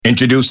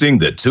Introducing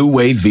the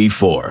Two-Way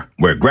V4,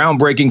 where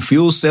groundbreaking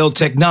fuel cell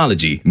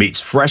technology meets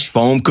fresh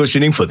foam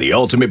cushioning for the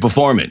ultimate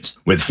performance.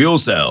 With fuel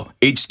cell,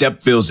 each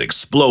step feels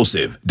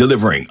explosive,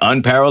 delivering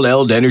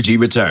unparalleled energy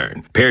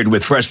return. Paired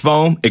with fresh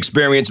foam,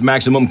 experience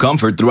maximum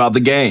comfort throughout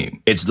the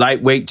game. Its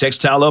lightweight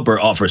textile upper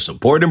offers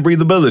support and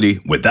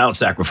breathability without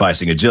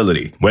sacrificing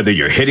agility. Whether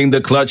you're hitting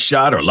the clutch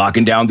shot or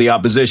locking down the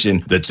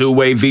opposition, the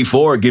Two-Way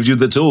V4 gives you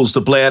the tools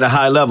to play at a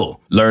high level.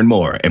 Learn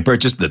more and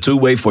purchase the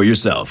Two-Way for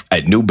yourself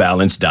at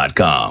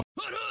newbalance.com.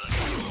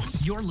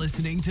 You're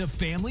listening to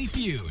Family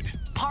Feud,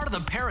 part of the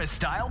Paris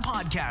Style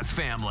Podcast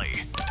family.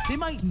 They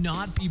might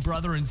not be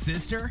brother and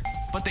sister,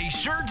 but they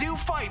sure do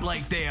fight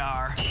like they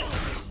are.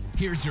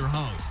 Here's your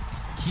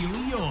hosts,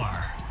 Keely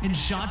Yore and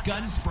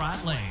Shotgun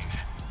Spratling.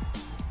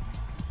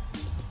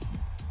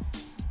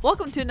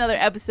 Welcome to another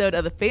episode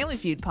of the Family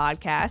Feud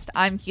podcast.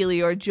 I'm Keely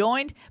Yore,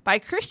 joined by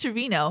Chris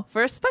Trevino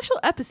for a special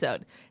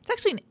episode. It's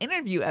actually an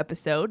interview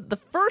episode, the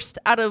first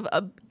out of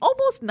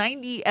almost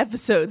 90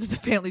 episodes of the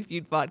Family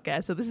Feud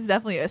podcast. So this is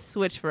definitely a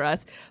switch for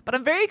us. But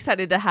I'm very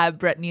excited to have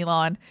Brett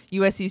Neilon,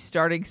 USC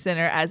starting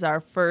center, as our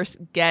first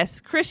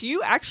guest. Chris,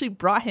 you actually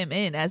brought him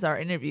in as our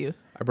interview.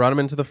 I brought him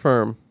into the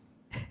firm.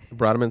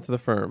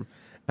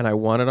 And I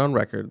want it on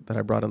record that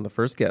I brought in the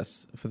first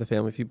guest for the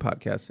Family Feud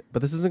podcast.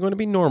 But this isn't going to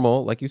be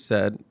normal, like you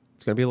said.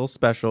 It's going to be a little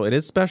special. It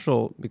is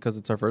special because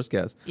it's our first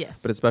guest.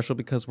 Yes. But it's special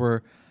because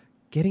we're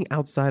getting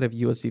outside of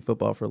USC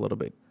football for a little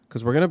bit.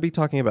 Because we're going to be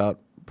talking about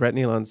Brett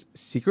Neilon's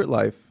secret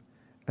life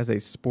as a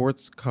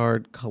sports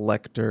card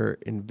collector,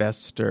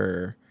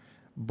 investor,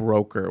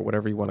 broker,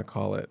 whatever you want to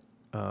call it.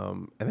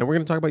 And then we're going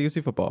to talk about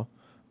USC football.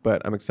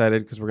 But I'm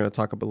excited because we're going to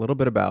talk a little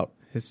bit about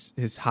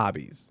his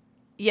hobbies.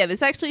 Yeah,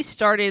 this actually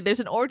started, there's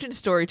an origin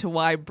story to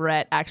why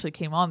Brett actually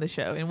came on the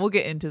show, and we'll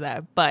get into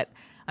that. But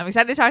I'm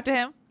excited to talk to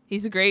him.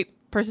 He's a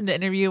great person to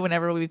interview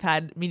whenever we've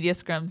had media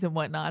scrums and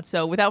whatnot.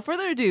 So without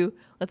further ado,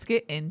 let's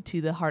get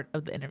into the heart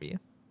of the interview.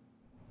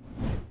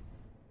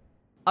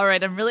 All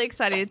right, I'm really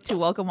excited to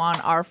welcome on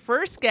our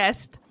first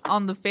guest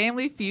on the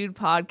Family Feud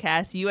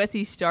podcast,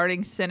 USC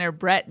starting center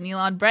Brett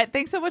Neilon. Brett,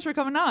 thanks so much for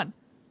coming on.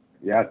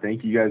 Yeah,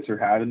 thank you guys for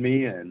having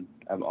me, and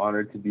I'm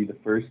honored to be the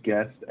first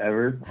guest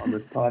ever on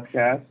this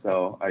podcast,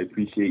 so I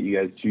appreciate you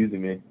guys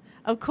choosing me.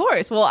 Of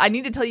course. Well, I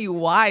need to tell you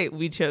why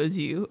we chose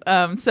you.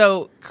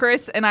 So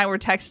Chris and I were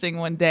texting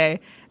one day,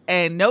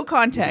 and no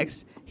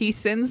context, he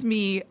sends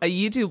me a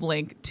YouTube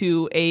link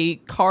to a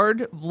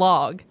card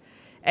vlog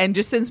and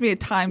just sends me a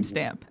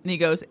timestamp. And he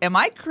goes, "Am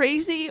I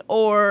crazy?"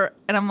 And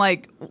I'm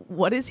like,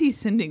 what is he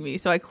sending me?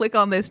 So I click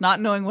on this,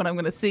 not knowing what I'm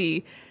going to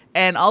see,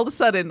 and all of a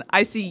sudden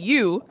I see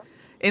you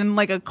in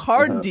like a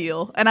card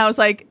deal, and I was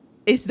like,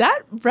 is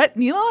that Brett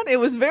Neilon? It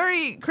was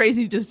very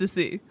crazy just to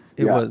see.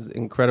 It was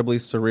incredibly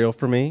surreal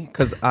for me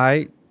because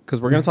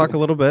we're going to talk a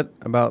little bit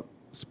about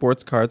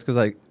sports cards because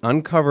I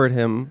uncovered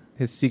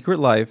his secret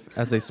life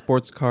as a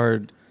sports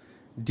card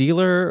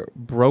dealer,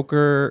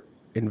 broker,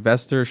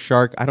 investor,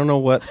 shark. I don't know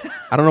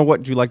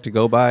what you like to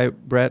go by,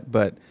 Brett,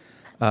 but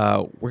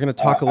we're going to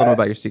talk a little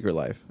about your secret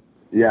life.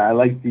 Yeah, I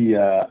like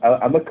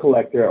I'm a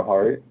collector at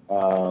heart,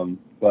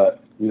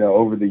 but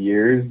over the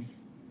years,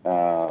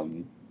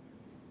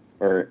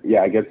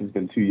 I guess it's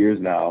been 2 years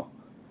now.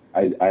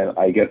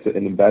 I guess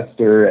an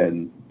investor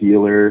and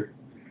dealer,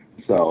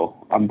 so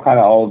I'm kind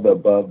of all of the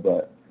above,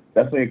 but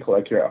definitely a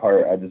collector at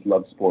heart. I just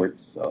love sports.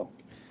 So,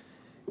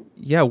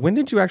 yeah, when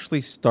did you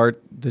actually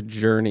start the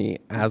journey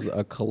as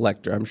a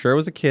collector? I'm sure it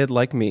was a kid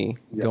like me,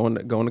 going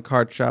to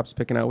card shops,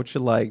 picking out what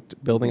you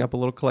liked, building up a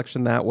little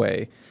collection that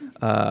way.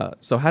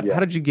 So how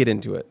did you get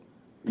into it?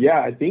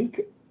 Yeah, I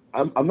think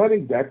I'm not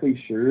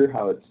exactly sure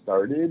how it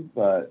started,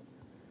 but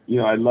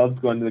I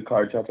loved going to the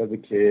card shop as a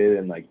kid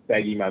and like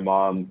begging my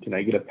mom, "Can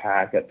I get a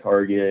pack at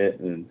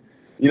Target?" And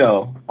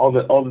all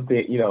the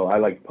things. I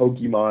like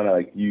Pokemon, I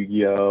like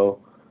Yu-Gi-Oh,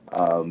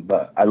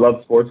 but I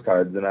love sports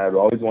cards, and I'd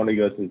always want to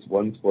go to this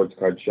one sports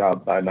card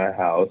shop by my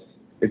house.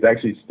 It's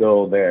actually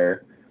still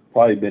there,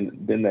 probably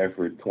been there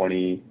for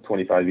 20,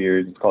 25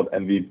 years. It's called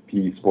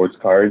MVP Sports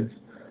Cards.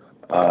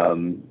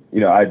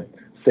 I'd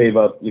save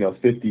up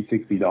 $50,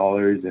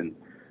 $60 and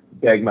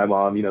beg my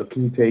mom,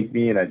 "Can you take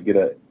me?" And I'd get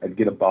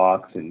a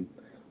box and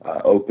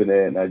open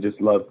it, and I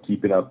just love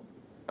keeping up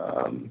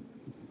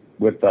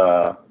with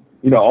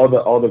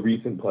all the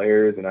recent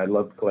players, and I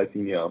loved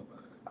collecting.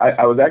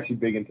 I was actually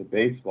big into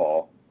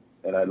baseball,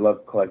 and I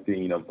loved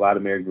collecting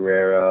Vladimir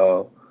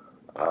Guerrero,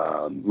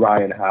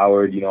 Ryan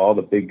Howard, all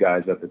the big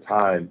guys at the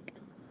time.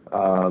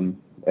 And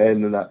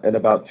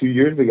about 2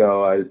 years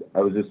ago, I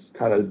was just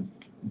kind of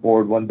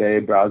bored one day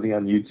browsing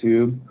on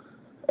YouTube.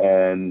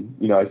 And,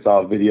 I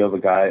saw a video of a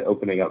guy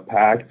opening up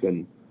packs,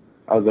 and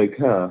I was like,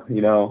 I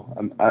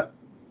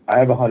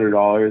have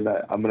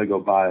 $100. I'm going to go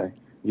buy,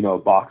 a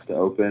box to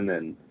open,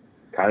 and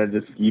kind of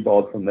just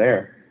skee-balled from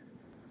there.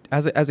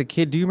 As a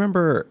kid, do you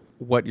remember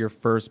what your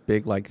first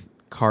big,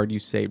 card you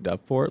saved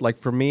up for? Like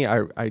for me,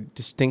 I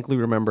distinctly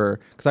remember,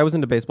 because I was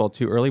into baseball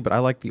too early, but I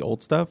like the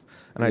old stuff.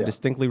 And I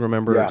distinctly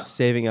remember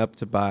saving up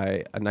to buy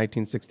a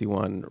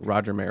 1961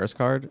 Roger Maris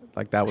card.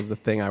 Like that was the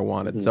thing I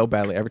wanted so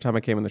badly. Every time I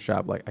came in the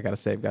shop, like I got to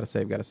save.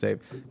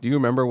 Do you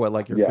remember what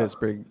like your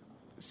first big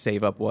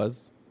save up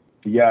was?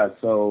 Yeah,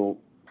 so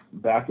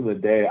back in the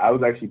day, I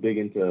was actually big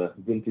into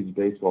vintage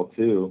baseball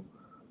too.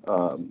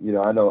 You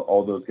know, I know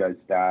all those guys'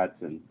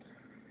 stats and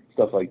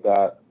stuff like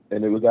that.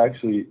 And it was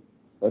actually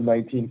a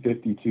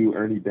 1952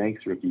 Ernie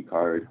Banks rookie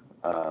card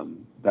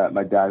that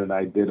my dad and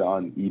I bid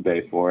on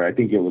eBay for. I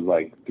think it was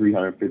like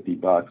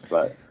 $350,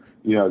 but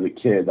you know, as a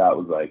kid, that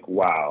was like,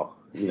 wow,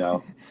 you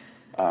know.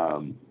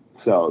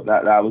 So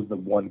that was the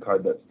one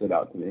card that stood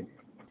out to me.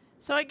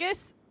 So I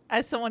guess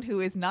as someone who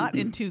is not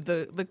into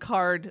the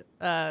card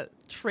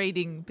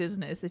trading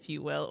business, if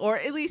you will, or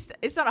at least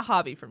it's not a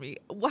hobby for me,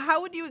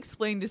 how would you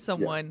explain to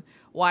someone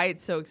why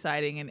it's so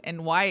exciting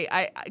and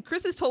why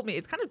Chris has told me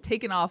it's kind of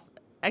taken off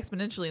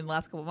exponentially in the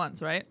last couple of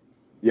months, right?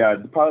 Yeah,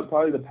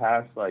 probably the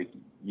past like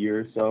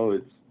year or so,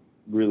 it's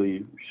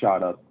really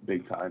shot up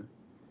big time.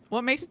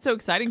 What makes it so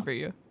exciting for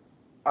you?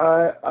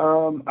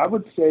 I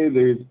would say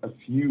there's a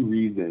few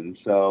reasons.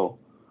 So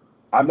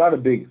I'm not a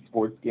big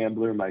sports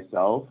gambler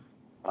myself,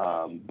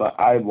 but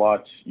I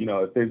watch, you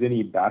know, if there's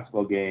any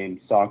basketball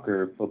games,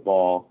 soccer,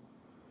 football,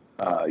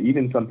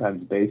 even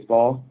sometimes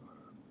baseball,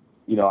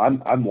 you know,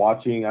 I'm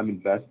watching, I'm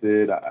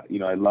invested, you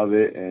know, I love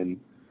it. And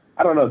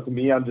I don't know, to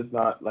me, I'm just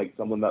not like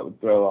someone that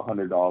would throw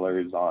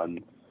 $100 on,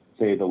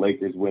 say, the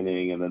Lakers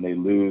winning and then they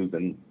lose.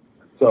 And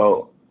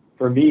so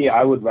for me,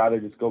 I would rather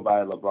just go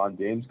buy a LeBron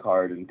James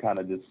card and kind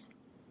of just,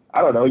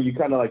 I don't know, you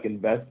kind of like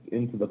invest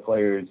into the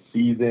player's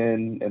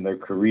season and their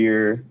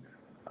career.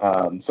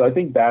 So I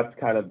think that's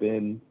kind of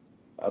been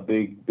a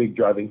big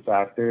driving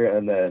factor.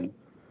 And then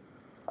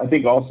I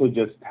think also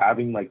just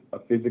having like a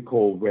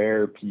physical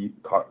rare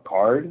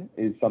card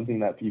is something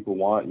that people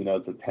want. You know,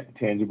 it's a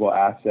tangible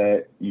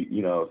asset.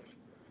 You know, if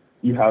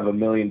you have $1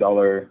 million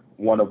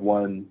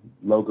one-of-one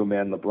logo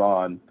man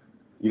LeBron,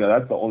 you know,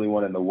 that's the only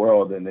one in the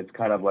world. And it's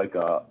kind of like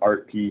a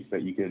art piece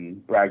that you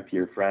can brag to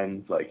your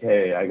friends. Like,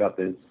 hey, I got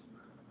this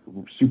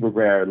super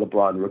rare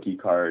LeBron rookie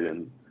card.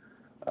 And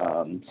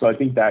so I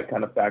think that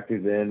kind of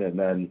factors in. And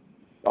then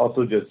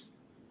also just,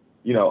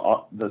 you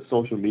know, the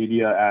social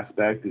media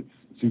aspect, it's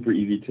super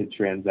easy to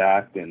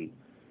transact and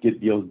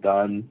get deals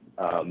done.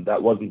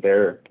 That wasn't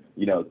there,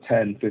 you know,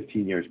 10,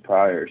 15 years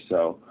prior.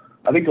 So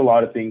I think a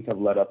lot of things have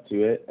led up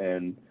to it.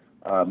 And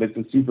it's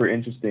a super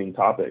interesting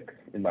topic,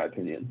 in my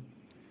opinion.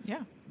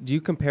 Yeah. Do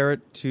you compare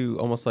it to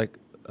almost like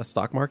a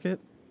stock market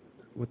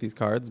with these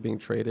cards being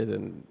traded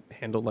and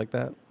handled like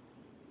that?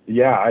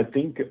 Yeah, I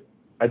think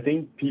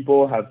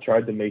people have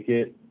tried to make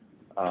it,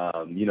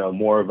 you know,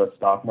 more of a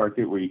stock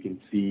market where you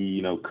can see,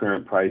 you know,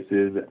 current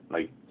prices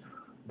like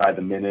by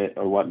the minute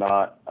or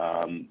whatnot.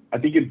 I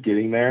think it's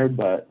getting there,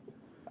 but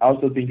I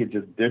also think it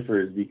just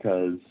differs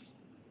because,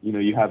 you know,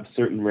 you have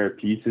certain rare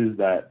pieces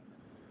that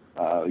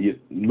you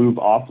move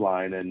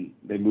offline and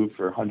they move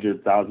for hundreds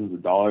of thousands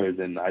of dollars,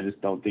 and I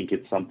just don't think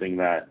it's something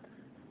that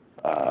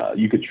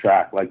you could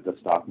track like the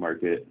stock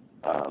market.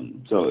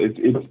 So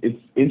it's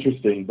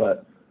interesting,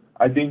 but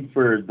I think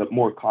for the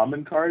more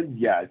common cards,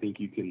 yeah, I think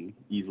you can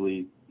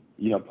easily,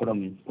 you know, put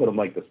them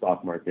like the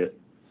stock market.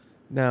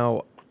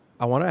 Now,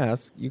 I want to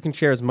ask, you can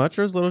share as much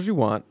or as little as you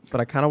want,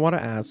 but I kind of want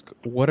to ask,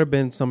 what have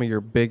been some of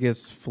your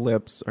biggest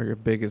flips or your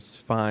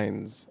biggest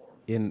finds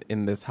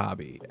in this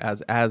hobby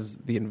as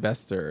the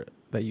investor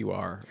that you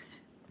are,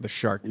 the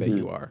shark that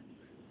you are?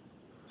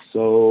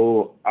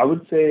 So I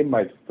would say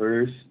my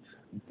first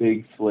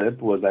big flip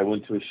was I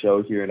went to a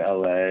show here in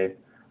LA.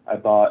 I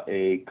bought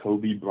a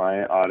Kobe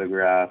Bryant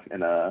autograph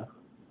and a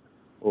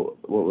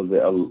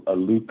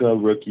Luka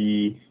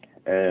rookie,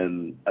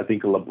 and I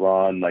think a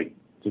LeBron, like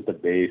just a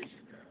base,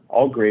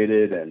 all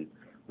graded. And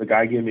the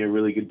guy gave me a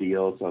really good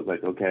deal, so I was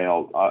like, okay,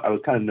 I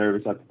was kind of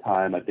nervous at the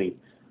time. I think,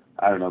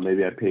 I don't know,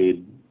 maybe I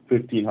paid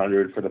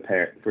 $1,500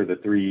 for the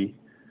three,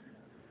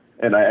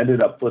 and I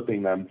ended up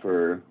flipping them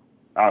for,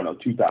 I don't know,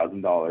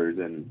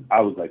 $2,000. And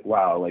I was like,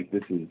 wow, like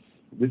this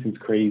is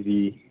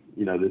crazy.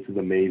 You know, this is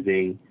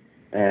amazing.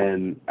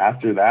 And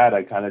after that,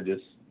 I kind of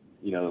just,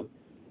 you know,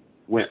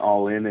 went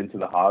all into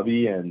the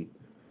hobby. And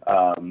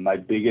my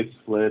biggest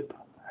flip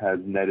has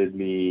netted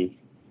me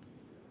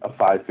a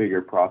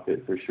 5-figure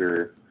profit for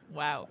sure.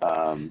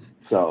 Wow.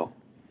 So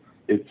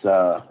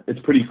it's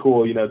pretty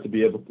cool, you know, to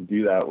be able to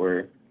do that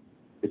where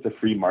it's a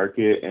free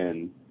market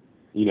and,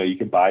 you know, you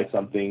can buy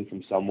something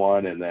from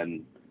someone and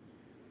then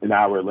an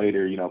hour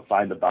later, you know,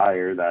 find a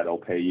buyer that'll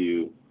pay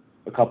you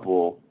a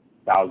couple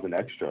thousand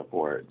extra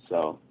for it.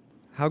 So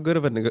how good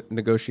of a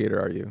negotiator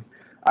are you?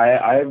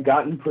 I have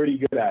gotten pretty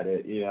good at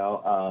it. You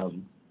know,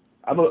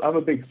 I'm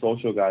a big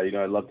social guy. You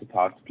know, I love to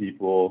talk to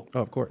people.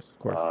 Oh, of course.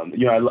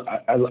 You know,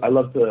 I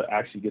love to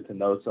actually get to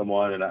know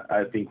someone, and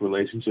I think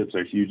relationships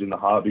are huge in the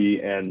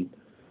hobby and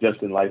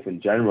just in life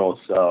in general.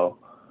 So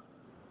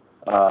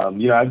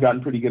I've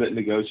gotten pretty good at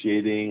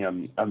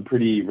negotiating. I'm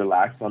pretty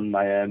relaxed on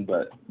my end,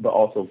 but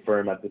also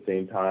firm at the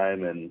same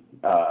time. And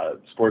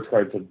sports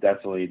cards have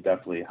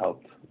definitely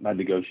helped my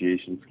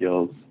negotiation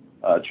skills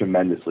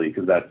tremendously,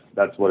 because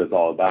that's what it's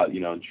all about.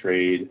 In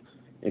trade,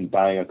 in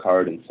buying a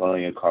card and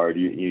selling a card,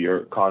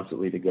 you're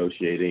constantly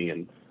negotiating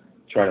and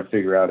trying to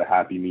figure out a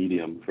happy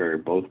medium for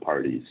both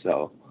parties.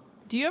 So.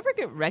 Do you ever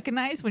get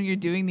recognized when you're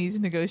doing these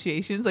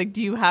negotiations? Like,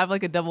 do you have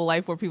like a double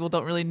life where people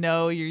don't really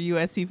know your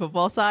USC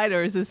football side,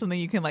 or is this something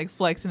you can like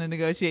flex in a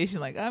negotiation?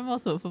 Like, I'm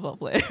also a football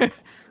player.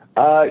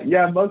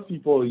 Yeah, most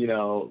people,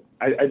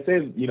 I'd say,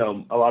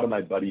 a lot of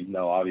my buddies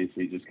know,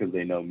 obviously, just because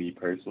they know me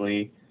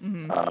personally.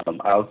 Mm-hmm.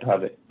 I also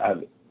have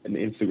an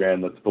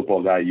Instagram that's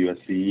Football Guy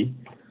USC,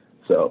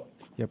 so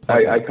yeah,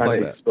 I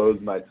kind of expose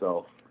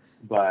myself.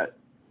 But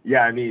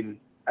yeah, I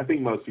mean, I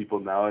think most people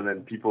know, and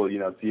then people,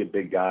 see a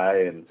big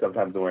guy, and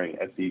sometimes they're wearing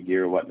SC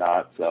gear or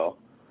whatnot. So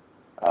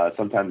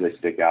sometimes they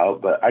stick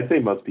out, but I'd say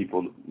most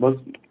people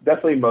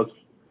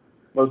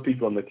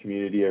in the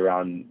community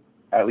around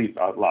at least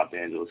Los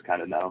Angeles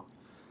kind of know.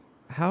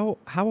 How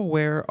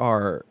aware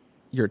are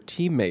your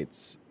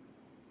teammates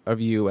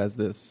of you as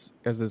this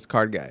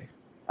card guy?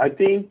 I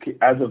think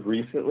as of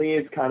recently,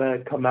 it's kind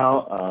of come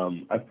out.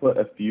 I've put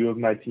a few of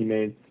my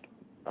teammates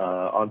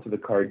onto the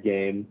card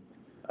game.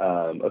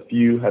 A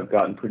few have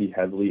gotten pretty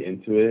heavily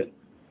into it,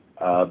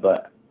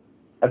 but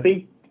I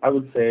think I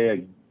would say a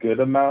good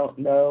amount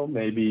know.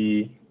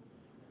 Maybe,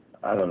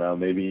 I don't know,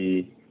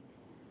 maybe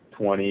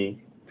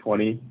 20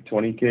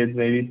 kids,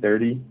 maybe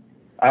 30.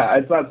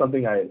 It's not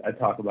something I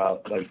talk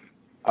about. Like,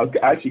 I was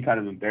actually kind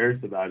of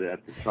embarrassed about it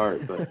at the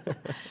start, but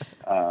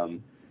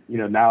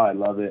now I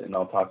love it, and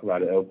I'll talk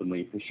about it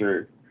openly for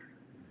sure.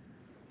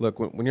 Look,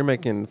 when you're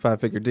making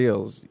 5-figure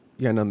deals,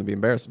 you got nothing to be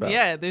embarrassed about.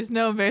 Yeah, there's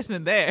no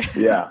embarrassment there.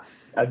 Yeah,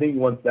 I think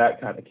once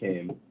that kind of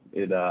came,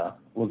 it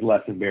was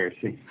less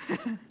embarrassing.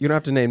 You don't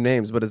have to name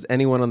names, but has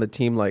anyone on the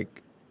team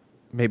like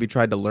maybe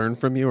tried to learn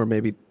from you, or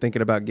maybe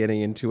thinking about getting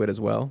into it as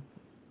well?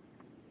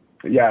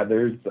 Yeah,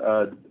 there's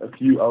a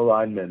few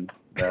O-linemen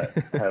that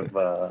have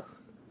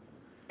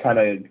kind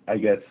of, I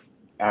guess,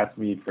 asked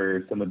me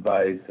for some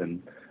advice,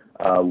 and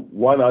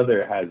one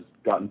other has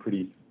gotten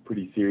pretty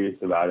serious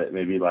about it.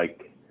 Maybe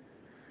like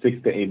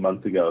 6 to 8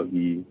 months ago,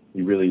 he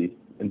really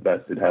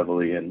invested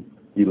heavily, and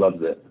he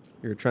loves it.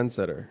 You're a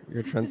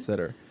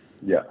trendsetter.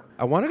 Yeah.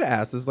 I wanted to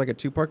ask, this is like a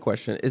 2-part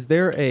question. Is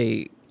there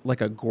a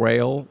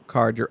grail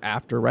card you're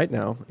after right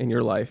now in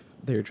your life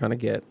that you're trying to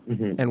get?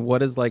 Mm-hmm. And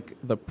what is like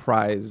the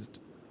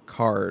prized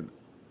card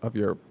of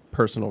your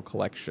personal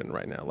collection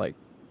right now? Like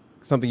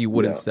something you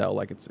wouldn't sell,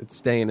 like it's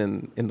staying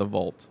in the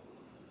vault.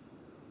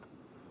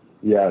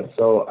 Yeah,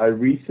 so I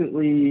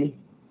recently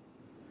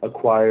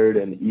acquired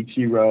an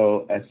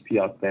Ichiro SP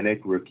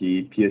Authentic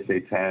rookie PSA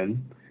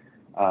 10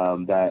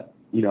 that,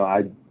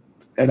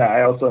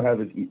 I also have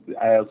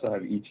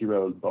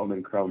Ichiro's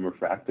Bowman Chrome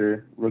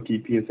Refractor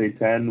rookie PSA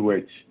 10,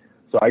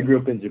 so I grew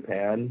up in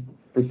Japan.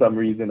 For some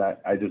reason,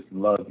 I just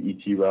loved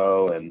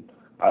Ichiro, and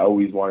I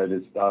always wanted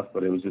his stuff,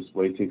 but it was just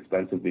way too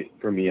expensive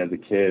for me as a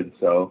kid.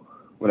 So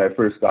when I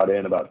first got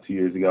in about 2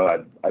 years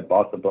ago, I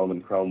bought the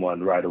Bowman Chrome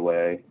one right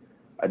away.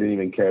 I didn't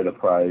even care the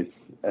price.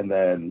 And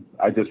then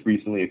I just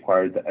recently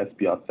acquired the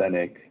SP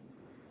Authentic,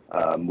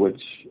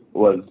 which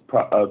was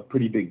a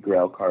pretty big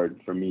grail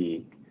card for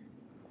me.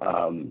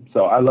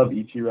 So I love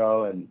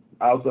Ichiro, and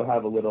I also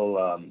have a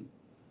little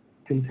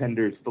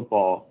Contenders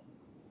football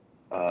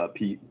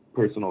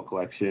personal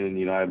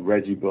collection. I have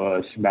Reggie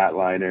Bush, Matt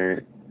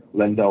Leinart,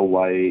 Lendell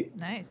White,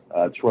 nice,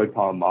 Troy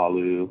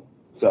Polamalu.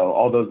 So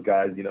all those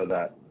guys,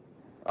 that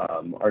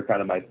are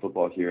kind of my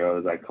football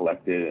heroes. I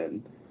collected,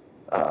 and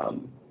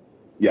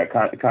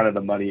kind of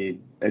the money,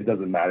 it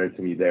doesn't matter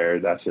to me there.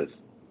 That's just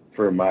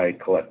for my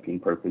collecting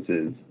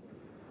purposes.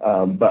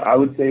 But I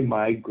would say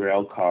my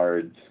grail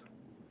cards,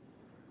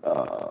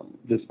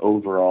 just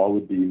overall,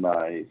 would be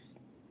my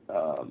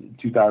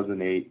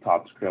 2008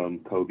 Topps Chrome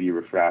Kobe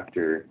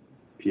Refractor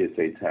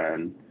PSA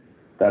 10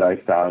 that I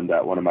found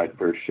at one of my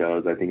first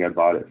shows. I think I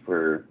bought it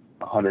for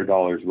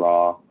 $100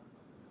 raw,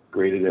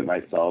 graded it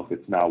myself.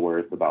 It's now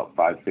worth about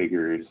 5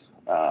 figures.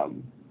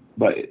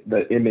 But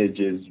the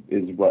image is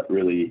what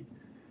really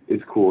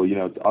is cool.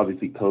 It's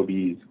obviously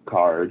Kobe's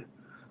card,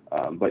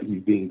 but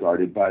he's being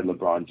guarded by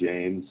LeBron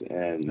James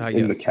and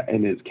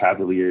in his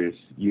Cavaliers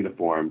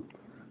uniform.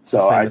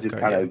 So I just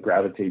kind of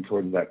gravitate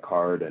towards that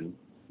card, and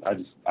I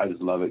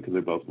just love it because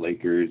they're both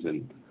Lakers,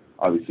 and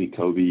obviously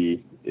Kobe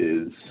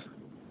is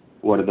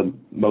one of the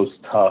most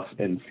tough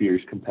and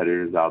fierce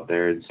competitors out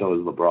there, and so is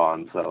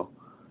LeBron. So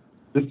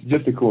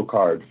just a cool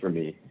card for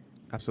me.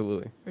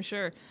 Absolutely. For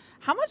sure.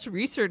 How much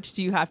research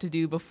do you have to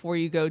do before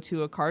you go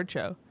to a card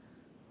show?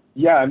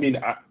 Yeah, I mean,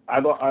 I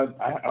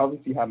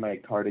obviously have my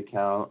card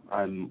account.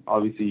 I'm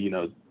obviously,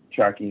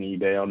 tracking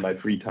eBay on my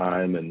free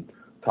time and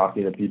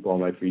talking to people on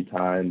my free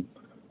time.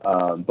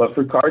 But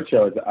for card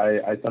shows,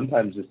 I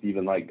sometimes just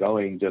even like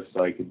going just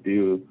so I could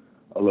do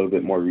a little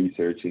bit more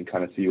research and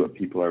kind of see what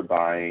people are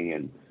buying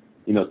and,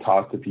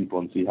 talk to people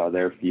and see how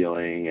they're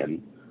feeling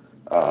and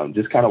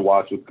just kind of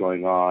watch what's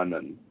going on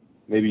and,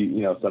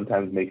 maybe,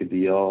 sometimes make a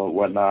deal or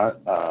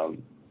whatnot.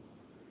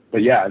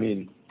 But yeah, I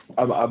mean,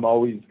 I'm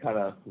always kind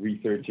of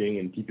researching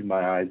and keeping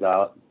my eyes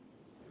out.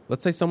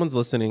 Let's say someone's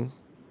listening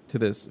to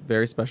this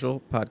very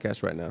special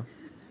podcast right now,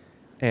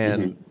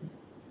 and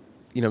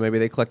maybe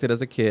they collected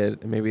as a kid,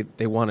 and maybe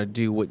they want to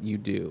do what you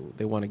do.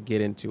 They want to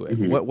get into it.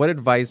 What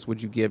advice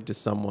would you give to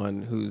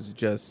someone who's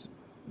just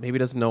maybe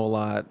doesn't know a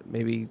lot,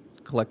 maybe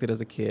collected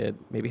as a kid,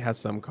 maybe has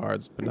some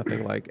cards, but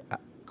nothing like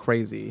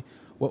crazy?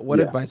 What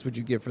advice would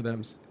you give for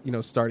them,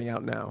 starting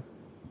out now?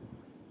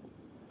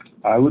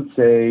 I would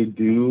say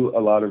do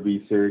a lot of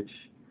research,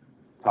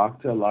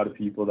 talk to a lot of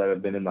people that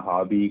have been in the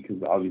hobby,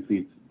 because obviously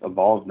it's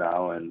evolved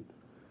now, and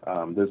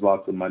there's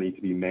lots of money to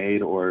be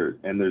made,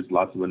 and there's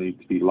lots of money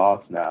to be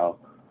lost now.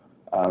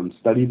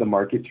 Study the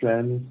market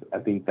trends. I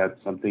think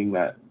that's something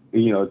that,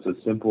 it's a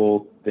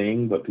simple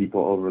thing, but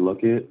people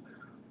overlook it.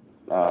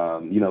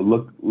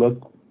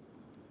 Look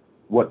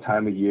what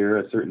time of year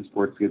a certain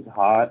sport gets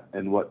hot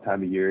and what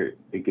time of year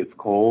it gets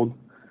cold,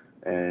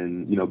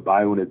 and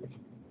buy when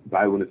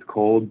it's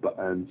cold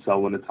and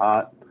sell when it's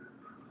hot.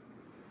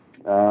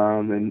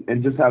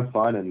 And just have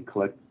fun and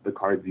collect the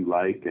cards you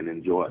like and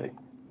enjoy,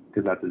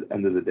 because at the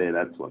end of the day,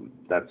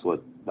 that's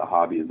what the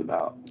hobby is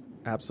about.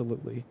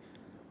 Absolutely.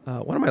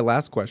 One of my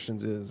last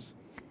questions is,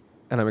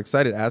 and I'm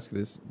excited to ask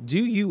this,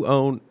 do you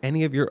own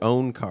any of your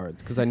own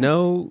cards? Because I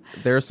know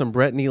there are some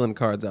Brett Nealon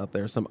cards out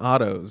there, some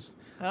autos.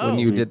 When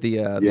you did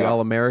the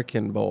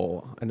All-American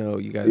Bowl, I know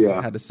you guys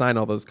had to sign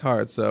all those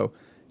cards. So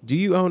do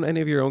you own any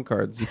of your own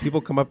cards? Do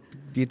people come up to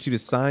get you to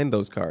sign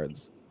those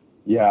cards?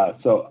 Yeah,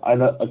 so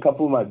a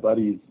couple of my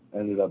buddies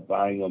ended up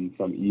buying them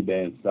from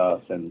eBay and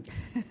stuff, and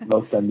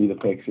they'll send me the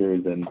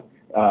pictures, and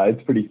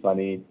it's pretty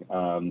funny.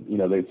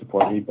 They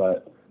support me,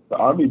 but the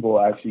Army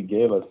Bowl actually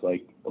gave us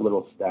like a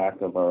little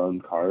stack of our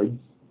own cards,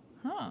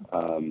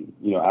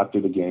 after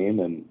the game,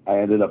 and I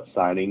ended up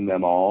signing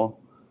them all.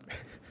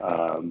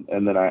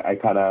 And then I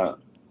kind of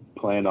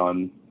plan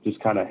on just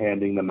kind of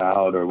handing them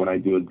out, or when I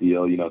do a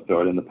deal,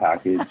 throw it in the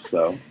package.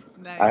 So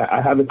nice.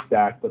 I have a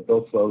stack, but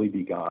they'll slowly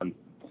be gone.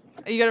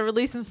 You got to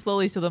release them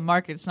slowly so the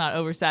market's not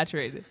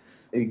oversaturated.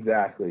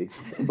 Exactly.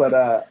 But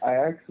I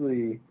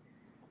actually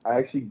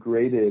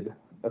graded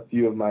a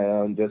few of my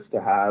own just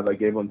to have. I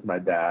gave one to my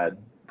dad,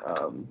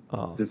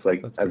 just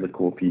like as great. A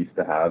cool piece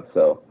to have.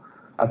 So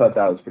I thought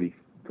that was pretty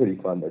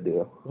fun to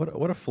do.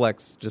 What a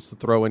flex, just to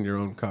throw in your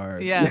own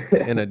card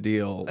in a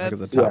deal like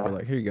as a topper.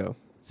 Like, here you go.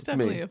 It's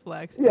definitely a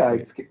flex. Yeah,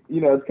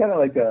 it's kind of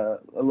like a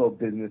little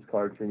business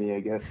card for me,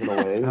 I guess, in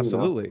a way.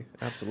 Absolutely.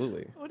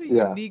 What a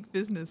unique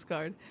business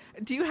card.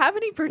 Do you have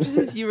any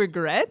purchases you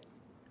regret?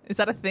 Is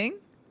that a thing?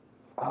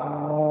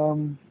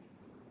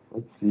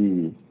 Let's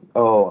see.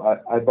 Oh,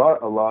 I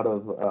bought a lot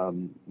of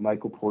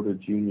Michael Porter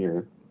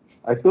Jr.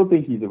 I still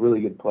think he's a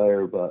really good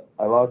player, but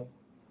I lost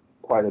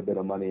quite a bit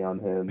of money on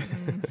him.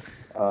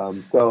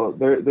 So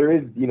there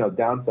is,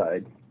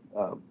 downside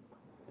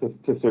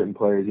to certain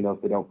players,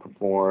 if they don't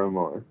perform,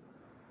 or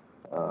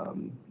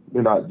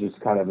they're not just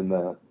kind of in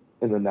the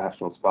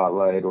national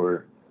spotlight,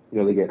 or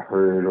they get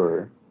hurt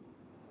or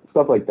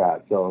stuff like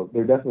that. So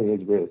there definitely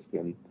is risk,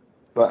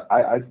 but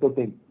I still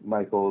think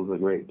Michael is a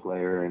great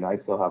player, and I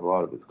still have a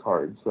lot of his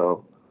cards.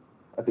 So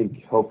I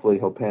think hopefully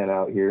he'll pan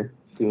out here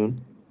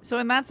soon. So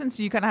in that sense,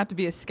 you kind of have to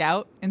be a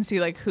scout and see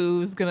like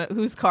whose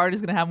card is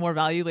gonna have more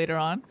value later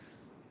on.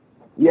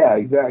 Yeah,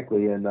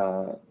 exactly. And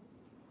a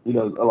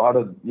lot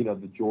of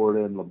the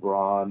Jordan,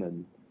 LeBron,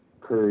 and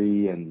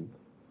Curry, and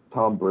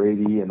Tom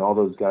Brady, and all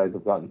those guys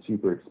have gotten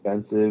super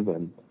expensive.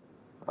 And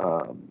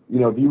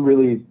if you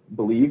really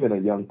believe in a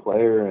young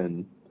player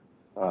and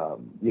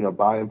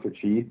buy him for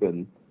cheap,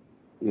 and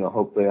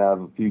hope they have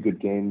a few good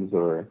games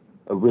or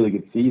a really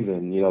good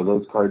season,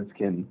 those cards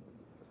can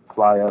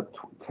fly up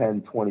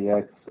 10,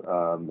 20x.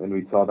 And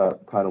we saw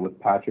that kind of with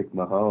Patrick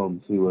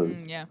Mahomes, who was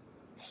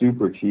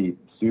super cheap,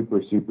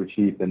 super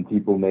cheap, and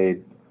people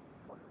made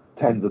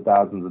tens of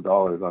thousands of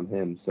dollars on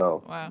him.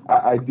 So wow.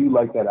 I do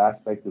like that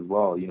aspect as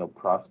well,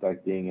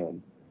 prospecting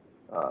and,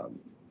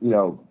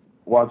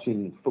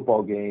 watching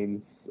football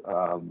games.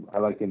 I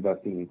like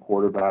investing in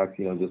quarterbacks,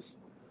 just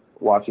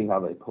watching how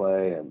they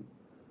play. And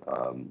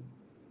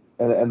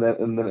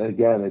then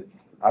again,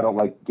 I don't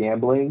like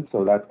gambling.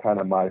 So that's kind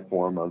of my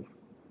form of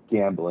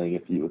gambling,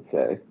 if you would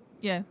say.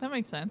 Yeah, that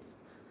makes sense.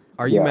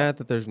 Are you mad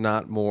that there's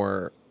not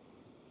more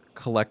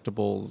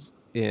collectibles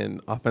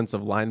in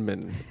offensive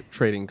lineman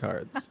trading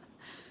cards?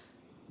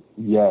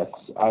 Yes,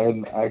 I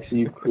am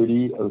actually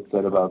pretty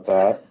upset about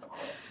that.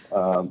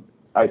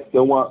 I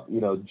still want,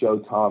 Joe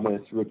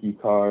Thomas rookie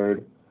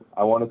card.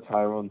 I want a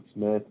Tyron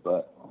Smith,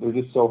 but they're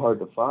just so hard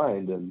to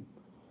find.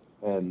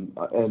 And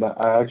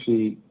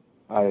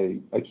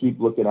I keep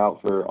looking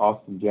out for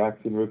Austin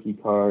Jackson rookie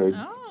cards.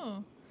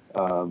 Oh.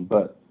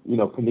 But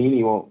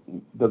Panini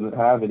doesn't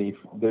have any.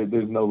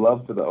 There's no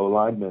love for the O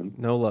linemen.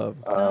 No love.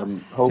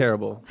 It's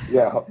terrible.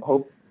 Yeah.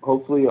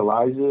 Hopefully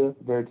Elijah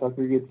Vera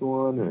Tucker gets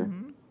one,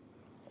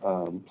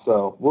 or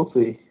so we'll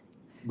see.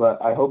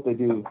 But I hope they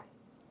do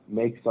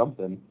make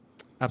something.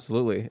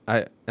 Absolutely.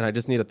 I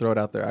just need to throw it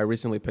out there. I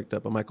recently picked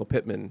up a Michael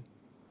Pittman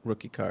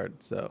rookie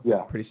card. So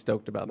Yeah. pretty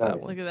stoked about Nice. that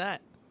one. Look at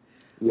that.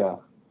 Yeah.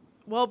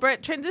 Well,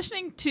 Brett,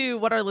 transitioning to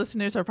what our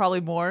listeners are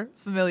probably more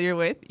familiar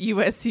with,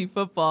 USC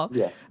football.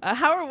 Yeah.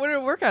 What are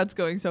workouts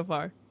going so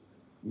far?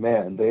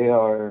 Man, they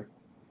are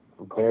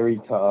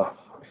very tough.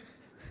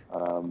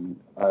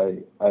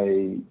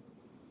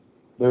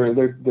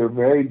 They're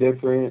very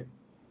different.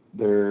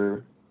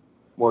 They're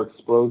more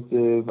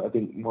explosive. I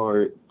think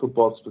more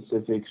football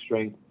specific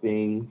strength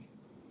things.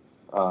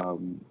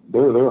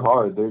 They're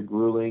hard. They're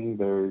grueling.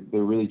 They're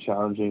really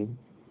challenging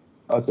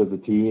us as a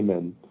team,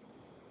 and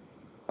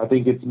I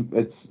think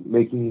it's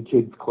making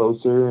kids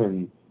closer,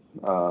 and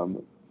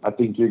I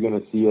think you're going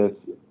to see us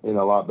in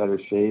a lot better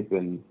shape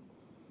and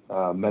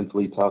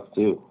mentally tough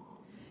too.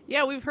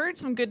 Yeah, we've heard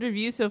some good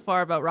reviews so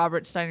far about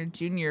Robert Steiner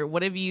Jr.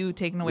 What have you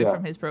taken away Yeah.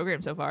 from his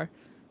program so far?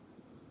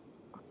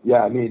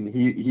 Yeah, I mean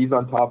he's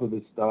on top of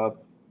his stuff.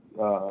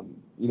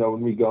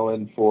 When we go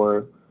in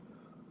for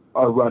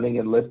our running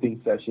and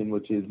lifting session,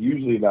 which is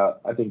usually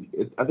about I think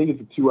it's a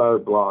 2-hour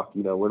block.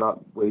 We're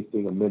not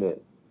wasting a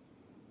minute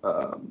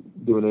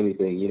doing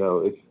anything.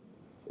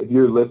 If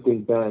you're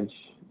lifting bench,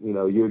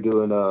 you're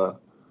doing a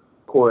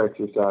core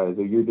exercise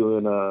or you're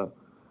doing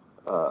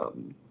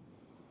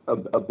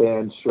a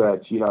band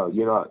stretch.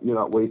 You're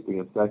not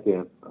wasting a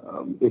second.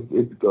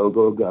 It's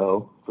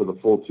go for the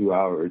full 2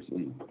 hours,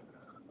 and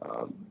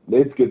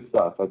it's good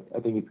stuff. I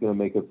think it's going to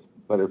make us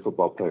better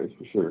football players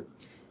for sure.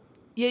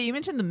 Yeah, you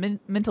mentioned the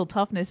mental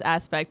toughness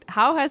aspect.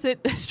 How has it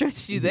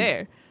stretched you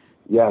there?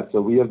 Yeah, so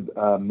we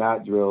have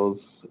mat drills,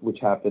 which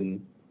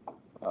happen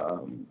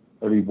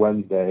every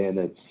Wednesday, and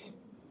it's,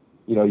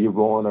 you're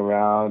rolling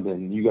around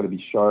and you got to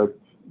be sharp.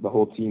 The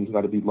whole team's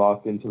got to be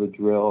locked into the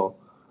drill.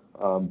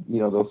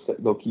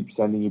 They'll keep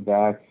sending you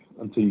back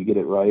until you get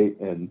it right,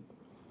 and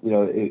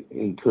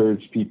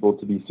encourage people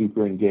to be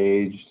super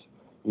engaged.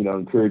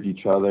 Encourage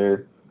each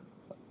other,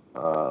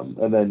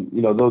 and then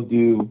they'll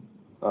do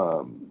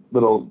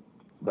little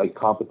like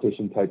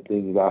competition type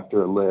things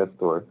after a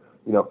lift, or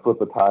flip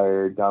a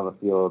tire down the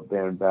field,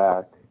 there and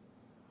back,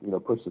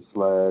 push a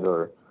sled,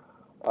 or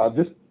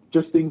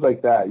just things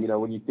like that.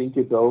 When you think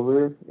it's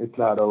over, it's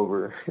not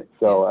over.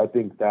 So I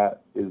think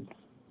that is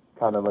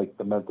kind of like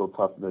the mental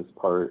toughness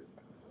part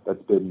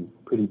that's been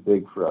pretty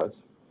big for us.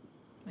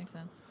 Makes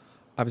sense.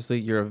 Obviously,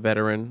 you're a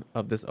veteran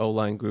of this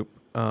O-line group.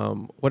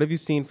 What have you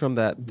seen from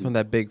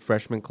that big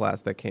freshman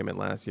class that came in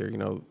last year?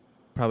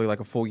 Probably like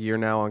a full year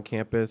now on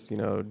campus.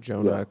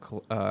 Jonah,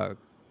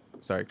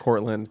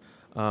 Cortland,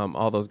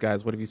 all those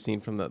guys. What have you seen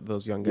from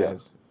those young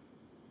guys?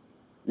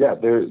 Yeah,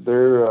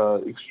 they're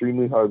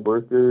extremely hard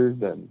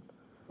workers, and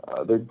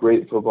they're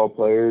great football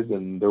players,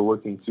 and they're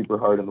working super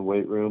hard in the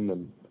weight room,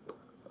 and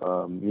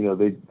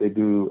they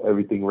do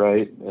everything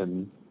right,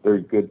 and they're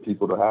good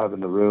people to have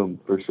in the room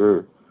for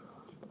sure.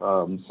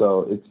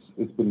 So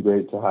it's been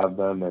great to have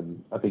them,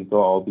 and I think they'll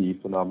all be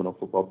phenomenal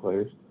football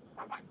players.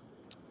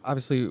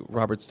 Obviously,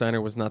 Robert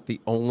Steiner was not the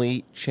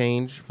only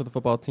change for the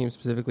football team,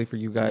 specifically for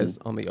you guys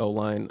on the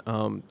O-line.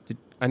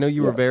 I know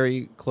you were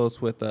very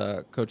close with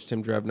Coach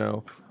Tim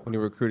Drevno when he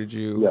recruited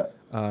you.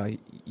 Yeah.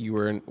 You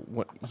were in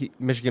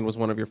Michigan was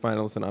one of your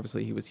finalists, and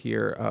obviously he was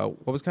here.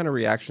 What was kind of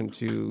reaction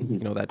to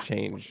that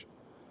change?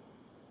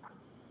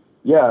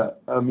 Yeah,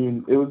 I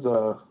mean it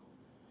was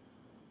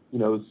it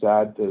was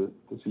sad to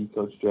see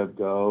Coach Drev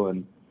go,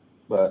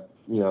 but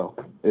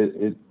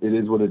it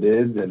is what it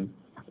is, and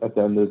at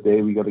the end of the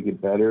day we got to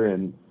get better.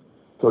 And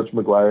Coach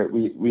McGuire,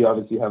 we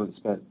obviously haven't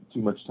spent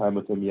too much time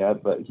with him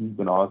yet, but he's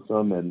been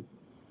awesome and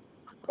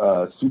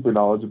super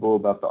knowledgeable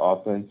about the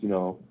offense.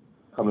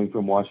 Coming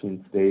from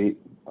Washington State,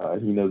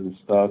 he knows his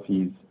stuff.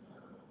 He's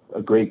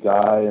a great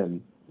guy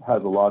and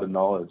has a lot of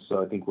knowledge.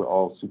 So I think we're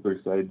all super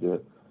excited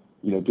to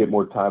get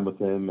more time with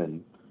him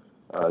and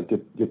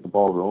get the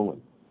ball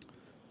rolling.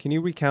 Can you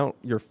recount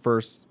your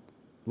first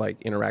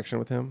interaction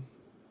with him,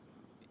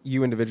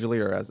 you individually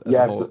or as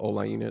a whole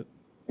O-line unit?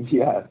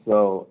 Yeah,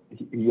 so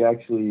he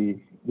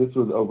actually, this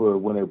was over a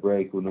winter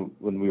break when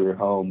we were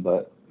home,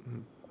 but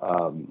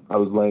I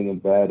was laying in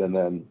bed, and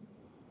then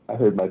I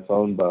heard my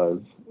phone buzz,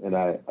 and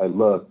I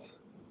looked,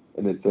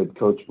 and it said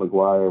Coach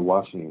McGuire,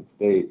 Washington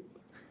State,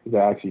 because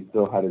I actually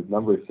still had his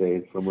number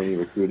saved from when he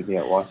recruited me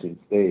at Washington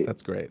State.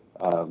 That's great.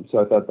 So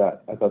I thought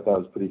that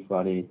was pretty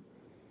funny.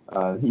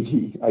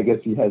 I guess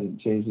he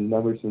hasn't changed his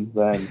number since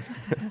then.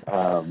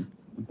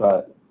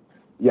 But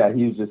yeah,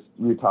 we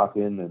were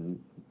talking, and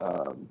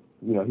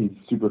he's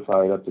super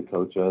fired up to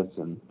coach us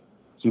and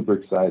super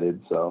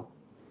excited. So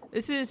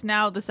this is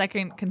now the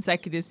second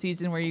consecutive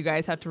season where you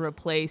guys have to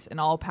replace an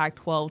all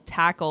Pac-12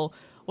 tackle.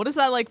 What is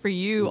that like for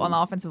you on the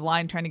offensive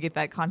line, trying to get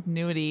that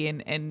continuity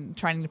and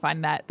trying to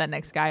find that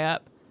next guy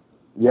up?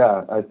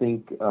 Yeah, I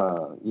think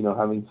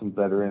having some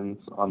veterans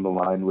on the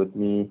line with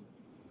me,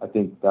 I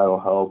think that'll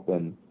help,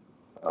 and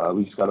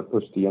we just got to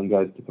push the young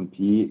guys to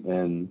compete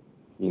and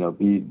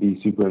be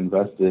super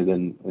invested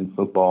in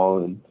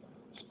football and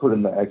just put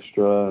in the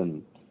extra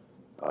and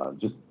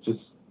just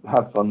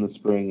have fun this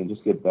spring and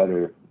just get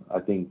better. I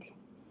think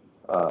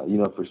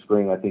for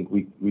spring, I think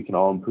we can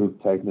all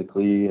improve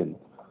technically and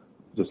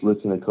just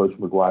listen to Coach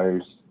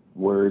McGuire's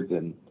words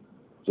and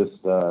just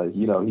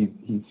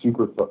he's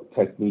super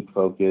technique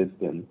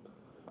focused, and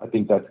I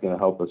think that's going to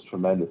help us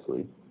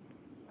tremendously.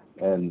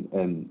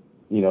 And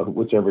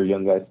whichever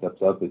young guy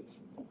steps up,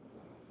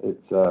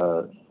 it's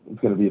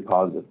going to be a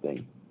positive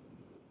thing.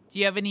 Do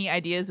you have any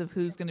ideas of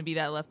who's going to be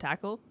that left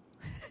tackle?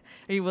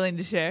 Are you willing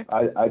to share?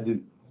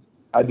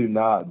 I do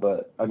not,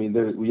 but I mean,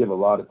 we have a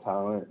lot of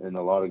talent and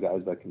a lot of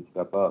guys that can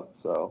step up.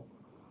 So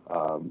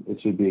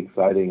it should be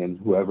exciting, and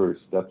whoever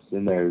steps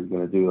in there is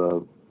going to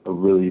do a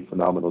really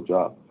phenomenal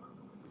job.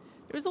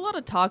 There was a lot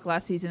of talk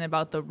last season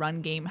about the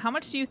run game. How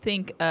much do you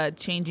think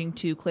changing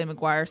to Clay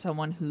McGuire,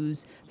 someone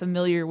who's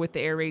familiar with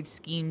the air raid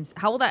schemes,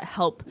 how will that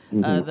help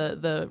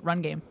the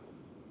run game?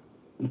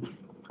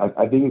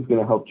 I think it's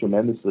going to help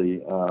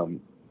tremendously.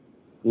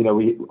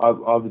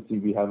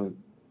 We haven't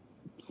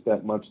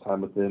spent much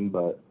time with him,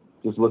 but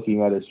just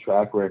looking at his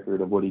track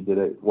record of what he did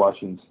at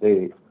Washington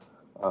State,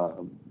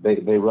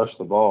 they rushed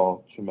the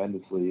ball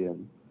tremendously,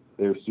 and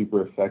they're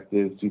super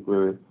effective,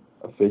 super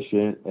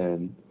efficient,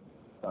 and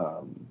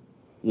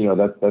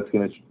that's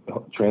going to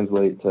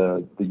translate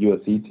to the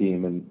USC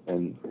team,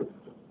 and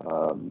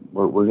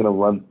we're going to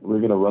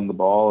run the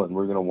ball, and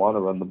we're going to want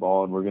to run the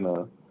ball, and we're going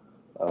to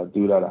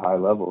do it at a high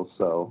level.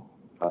 So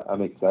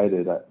I'm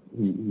excited.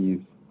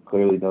 He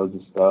clearly knows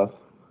his stuff,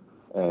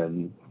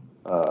 and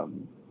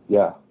I'm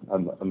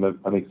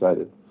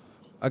excited.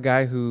 A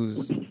guy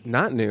who's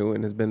not new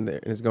and has been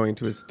there and is going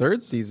to his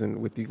third season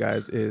with you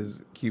guys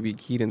is QB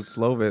Kedon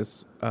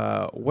Slovis.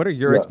 What are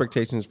your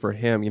expectations for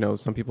him?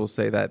 Some people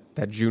say that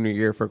junior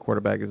year for a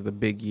quarterback is the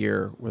big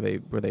year where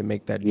they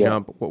make that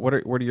jump. What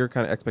are your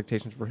kind of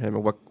expectations for him,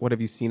 and what have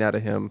you seen out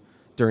of him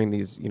during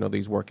these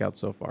workouts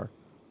so far?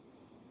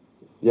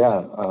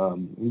 Yeah,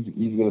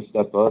 he's going to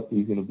step up.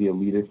 He's going to be a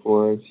leader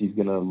for us. He's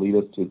going to lead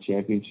us to a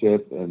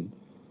championship, and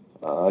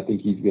I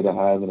think he's going to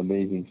have an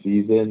amazing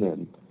season.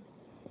 And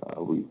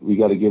we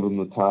got to give him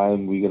the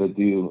time. We got to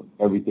do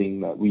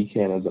everything that we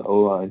can as an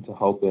O-line to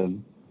help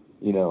him,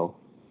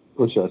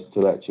 push us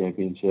to that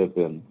championship.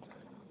 And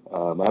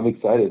I'm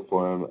excited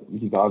for him.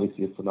 He's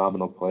obviously a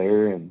phenomenal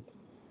player, and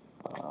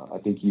I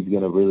think he's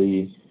going to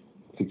really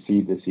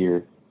succeed this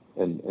year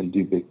and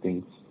do big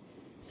things.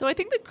 So I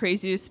think the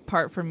craziest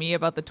part for me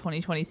about the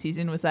 2020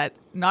 season was that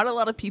not a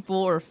lot of people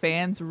or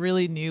fans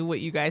really knew what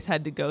you guys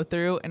had to go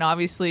through. And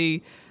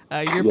obviously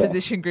your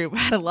position group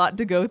had a lot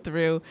to go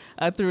through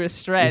a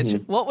stretch.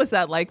 Mm-hmm. What was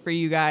that like for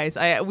you guys?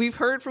 We've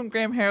heard from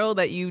Graham Harrell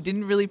that you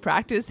didn't really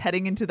practice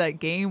heading into that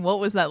game. What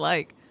was that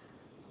like?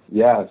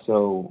 Yeah,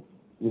 so,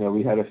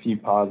 we had a few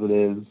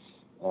positives,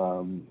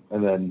 and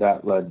then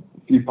that led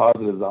a few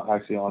positives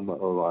actually on the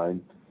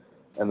O-line.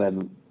 And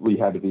then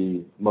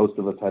most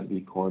of us had to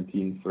be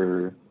quarantined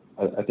for,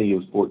 I think it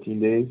was 14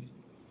 days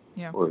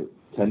or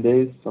 10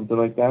 days, something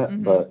like that.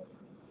 Mm-hmm. But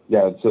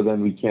so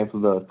then we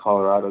canceled the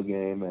Colorado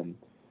game, and,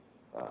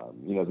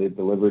 they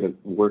delivered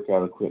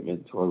workout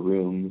equipment to our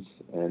rooms,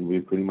 and we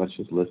were pretty much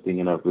just lifting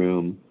in our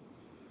room,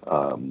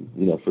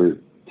 for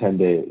 10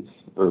 days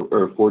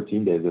or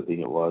 14 days, I think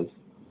it was.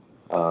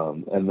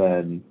 And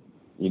then,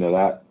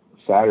 that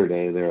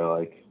Saturday, they're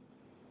like,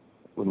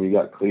 when we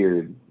got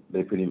cleared,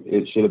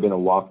 it should have been a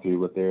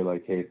walkthrough, but they're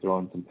like, hey, throw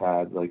on some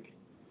pads, like,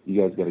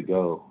 you guys got to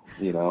go,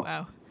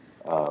 Wow.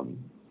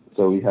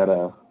 So we had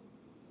a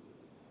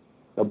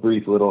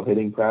brief little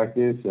hitting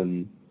practice,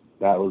 and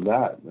that was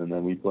that, and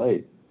then we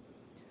played.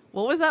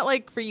 What was that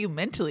like for you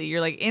mentally?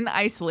 You're like in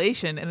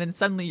isolation, and then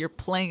suddenly you're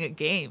playing a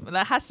game.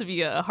 That has to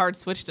be a hard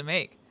switch to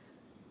make.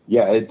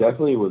 Yeah, it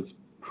definitely was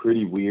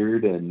pretty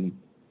weird, and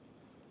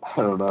I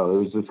don't know,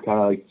 it was just kind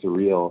of like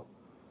surreal.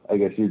 I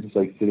guess you're just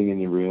like sitting in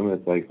your room,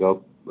 it's like,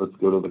 oh, let's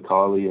go to the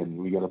Collie, and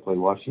we got to play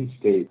Washington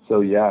State. So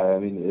yeah, I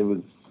mean, it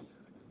was,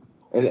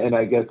 and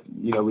I guess,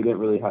 we didn't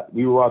really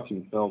we were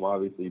watching film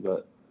obviously,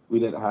 but we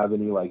didn't have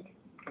any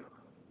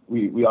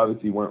we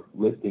obviously weren't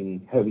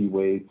lifting heavy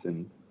weights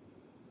and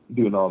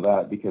doing all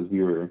that because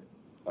we were,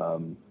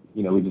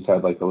 we just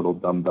had the little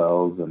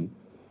dumbbells and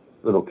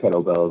little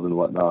kettlebells and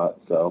whatnot.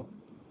 So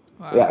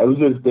wow. Yeah, it was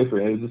just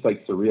different. It was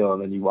just surreal.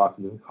 And then you walk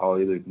into the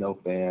Collie, there's no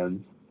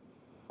fans.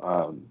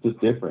 Just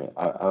different.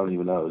 I don't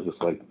even know. It was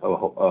just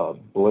a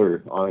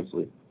blur,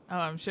 honestly. Oh,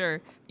 I'm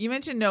sure. You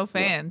mentioned no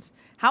fans.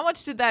 Yeah. How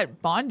much did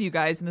that bond you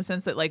guys in the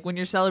sense that when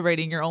you're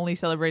celebrating, you're only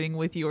celebrating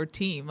with your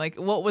team?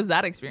 What was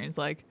that experience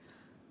like?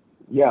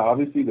 Yeah,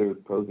 obviously there was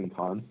pros and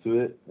cons to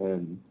it.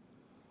 And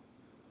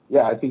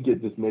yeah, I think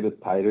it just made us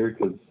tighter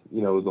because,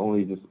 it was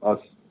only just us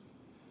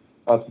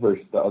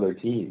versus the other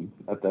team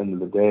at the end of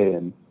the day.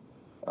 And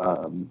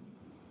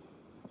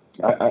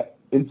I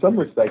in some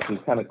respects,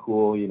 it's kind of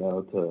cool,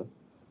 to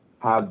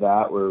have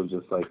that where it was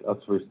just us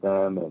versus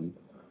them and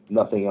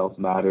nothing else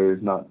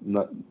matters, not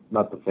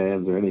the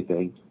fans or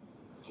anything.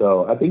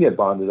 So I think it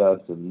bonded us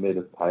and made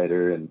us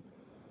tighter, and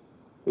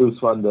it was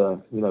fun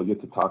to,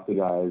 get to talk to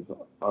guys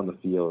on the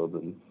field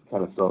and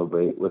kind of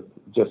celebrate with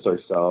just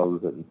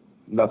ourselves, and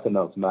nothing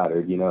else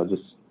mattered,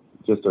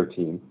 just our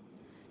team.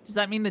 Does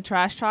that mean the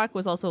trash talk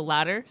was also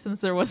louder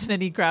since there wasn't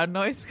any crowd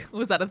noise?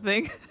 Was that a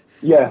thing?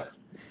 Yeah,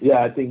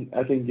 I think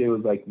it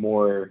was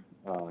more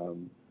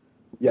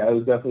yeah, there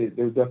was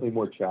definitely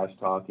more trash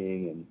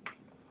talking,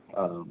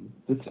 and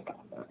just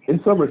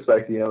in some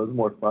respects, it was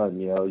more fun.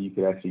 You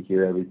could actually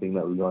hear everything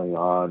that was going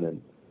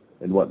on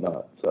and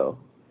whatnot. So.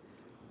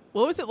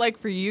 What was it like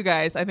for you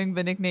guys? I think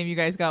the nickname you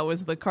guys got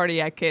was the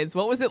Cardiac Kids.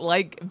 What was it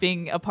like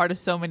being a part of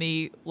so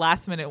many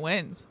last-minute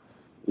wins?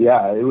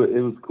 Yeah, it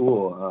was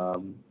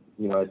cool.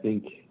 I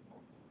think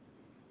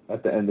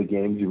at the end of the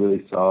games, you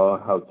really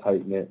saw how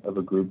tight-knit of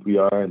a group we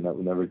are and that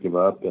we never give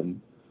up and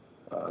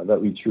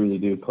that we truly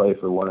do play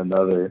for one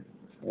another.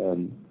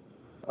 And,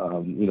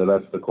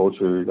 that's the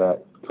culture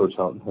that Coach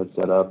Helton has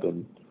set up.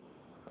 And,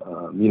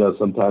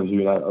 sometimes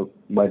we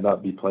might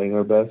not be playing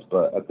our best,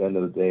 but at the end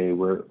of the day,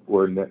 we're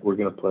going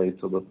to play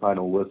till the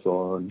final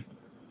whistle, and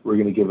we're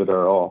going to give it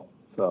our all.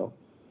 So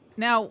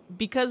now,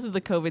 because of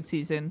the COVID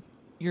season,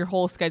 your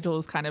whole schedule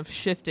is kind of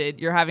shifted.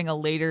 You're having a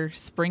later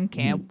spring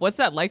camp. What's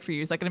that like for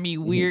you? Is that going to be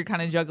weird,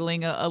 kind of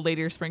juggling a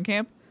later spring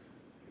camp?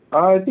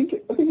 I think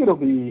it'll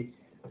be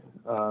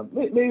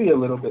maybe a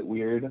little bit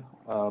weird,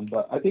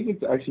 but I think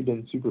it's actually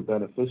been super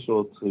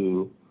beneficial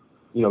to,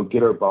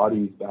 get our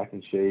bodies back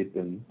in shape.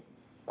 And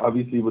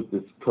obviously with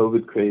this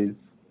COVID craze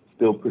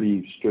still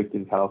pretty strict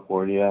in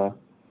California,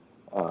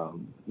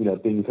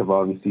 things have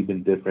obviously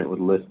been different with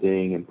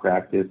lifting and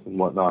practice and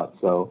whatnot.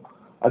 So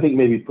I think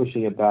maybe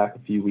pushing it back a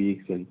few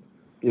weeks and,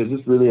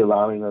 just really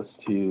allowing us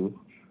to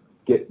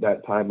get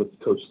that time with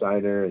Coach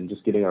Steiner and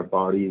just getting our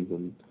bodies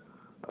and,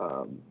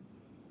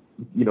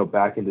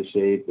 back into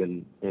shape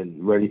and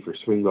ready for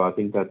spring ball. I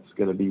think that's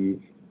going to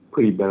be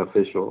pretty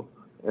beneficial.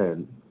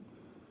 And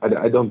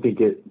I don't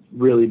think it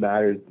really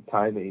matters the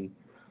timing.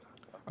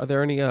 Are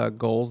there any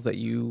goals that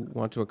you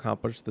want to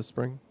accomplish this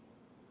spring?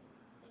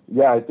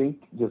 Yeah, I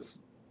think just,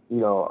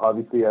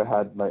 obviously I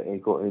had my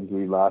ankle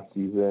injury last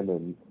season,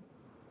 and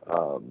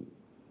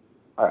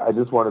I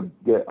just want to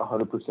get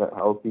 100%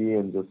 healthy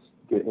and just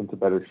get into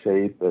better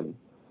shape. And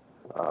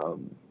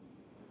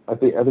I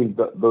think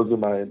those are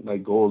my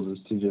goals, is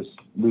to just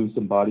lose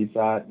some body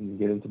fat and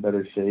get into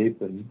better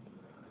shape and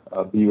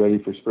be ready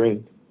for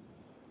spring.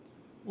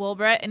 Well,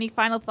 Brett, any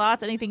final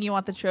thoughts? Anything you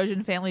want the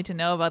Trojan family to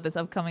know about this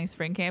upcoming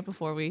spring camp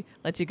before we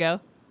let you go?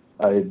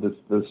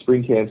 The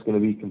spring camp's going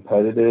to be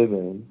competitive,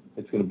 and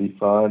it's going to be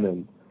fun,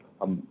 and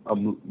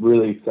I'm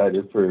really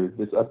excited for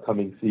this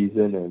upcoming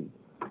season, and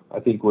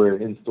I think we're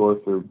in store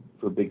for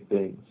big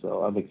things,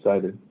 so I'm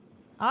excited.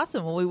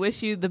 Awesome. Well, we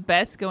wish you the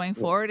best going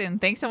forward,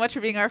 and thanks so much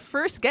for being our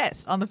first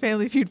guest on the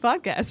Family Feud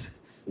podcast.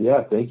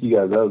 Yeah, thank you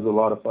guys. That was a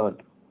lot of fun.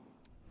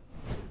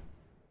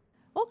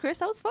 Well, Chris,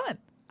 that was fun.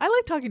 I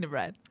like talking to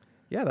Brett.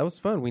 Yeah, that was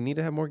fun. We need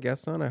to have more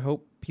guests on. I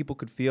hope people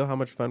could feel how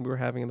much fun we were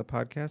having in the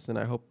podcast, and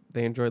I hope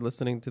they enjoyed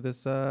listening to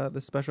this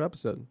this special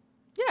episode.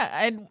 Yeah,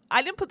 and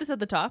I didn't put this at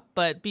the top,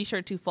 but be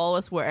sure to follow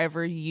us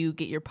wherever you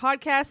get your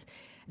podcasts.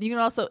 And you can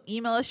also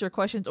email us your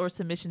questions or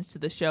submissions to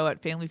the show at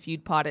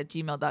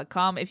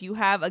familyfeudpod@gmail.com. If you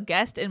have a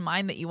guest in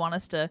mind that you want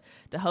us to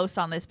host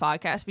on this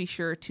podcast, be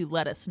sure to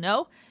let us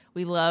know.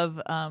 We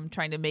love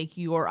trying to make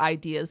your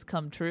ideas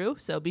come true,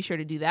 so be sure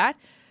to do that.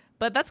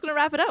 But that's going to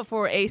wrap it up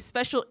for a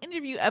special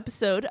interview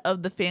episode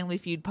of the Family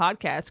Feud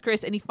podcast.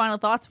 Chris, any final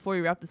thoughts before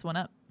we wrap this one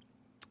up?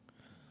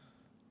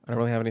 I don't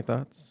really have any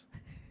thoughts.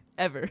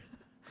 Ever.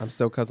 I'm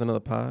still cousin of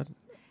the pod.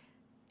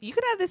 You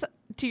could add this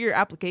to your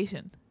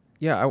application.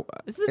 Yeah.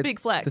 This is a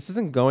big flex. This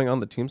isn't going on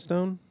the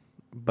tombstone,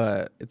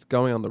 but it's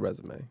going on the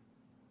resume.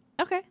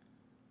 Okay.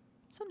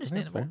 It's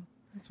understandable.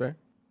 That's fair.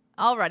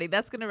 Alrighty,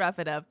 that's going to wrap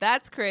it up.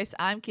 That's Chris.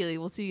 I'm Keely.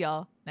 We'll see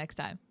y'all next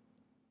time.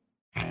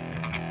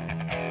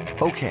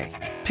 Okay,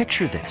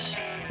 picture this.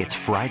 It's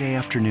Friday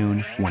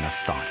afternoon when a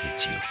thought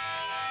hits you.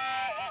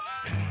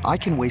 I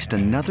can waste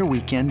another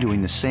weekend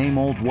doing the same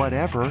old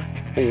whatever,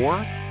 or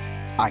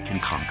I can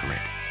conquer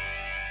it.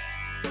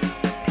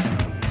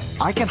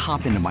 I can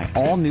hop into my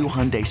all-new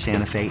Hyundai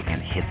Santa Fe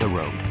and hit the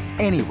road.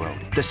 Any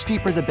road. The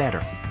steeper, the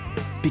better.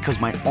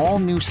 Because my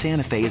all-new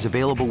Santa Fe is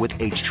available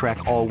with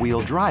H-Track all-wheel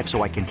drive,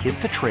 so I can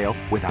hit the trail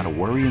without a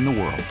worry in the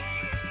world.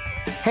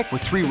 Heck,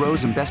 with 3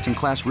 rows and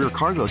best-in-class rear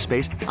cargo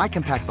space, I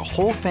can pack the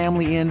whole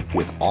family in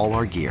with all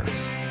our gear.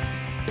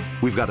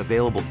 We've got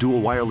available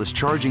dual wireless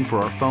charging for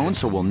our phones,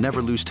 so we'll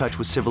never lose touch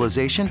with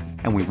civilization,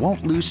 and we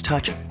won't lose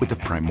touch with the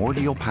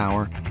primordial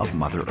power of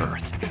Mother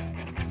Earth.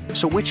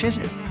 So which is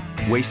it?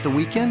 Waste the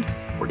weekend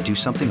or do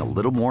something a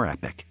little more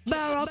epic?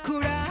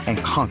 And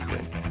conquer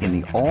it in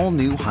the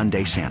all-new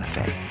Hyundai Santa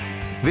Fe.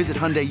 Visit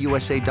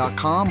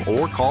HyundaiUSA.com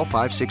or call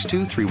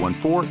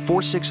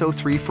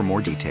 562-314-4603 for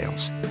more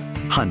details.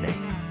 Hyundai,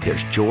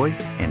 there's joy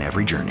in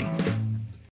every journey.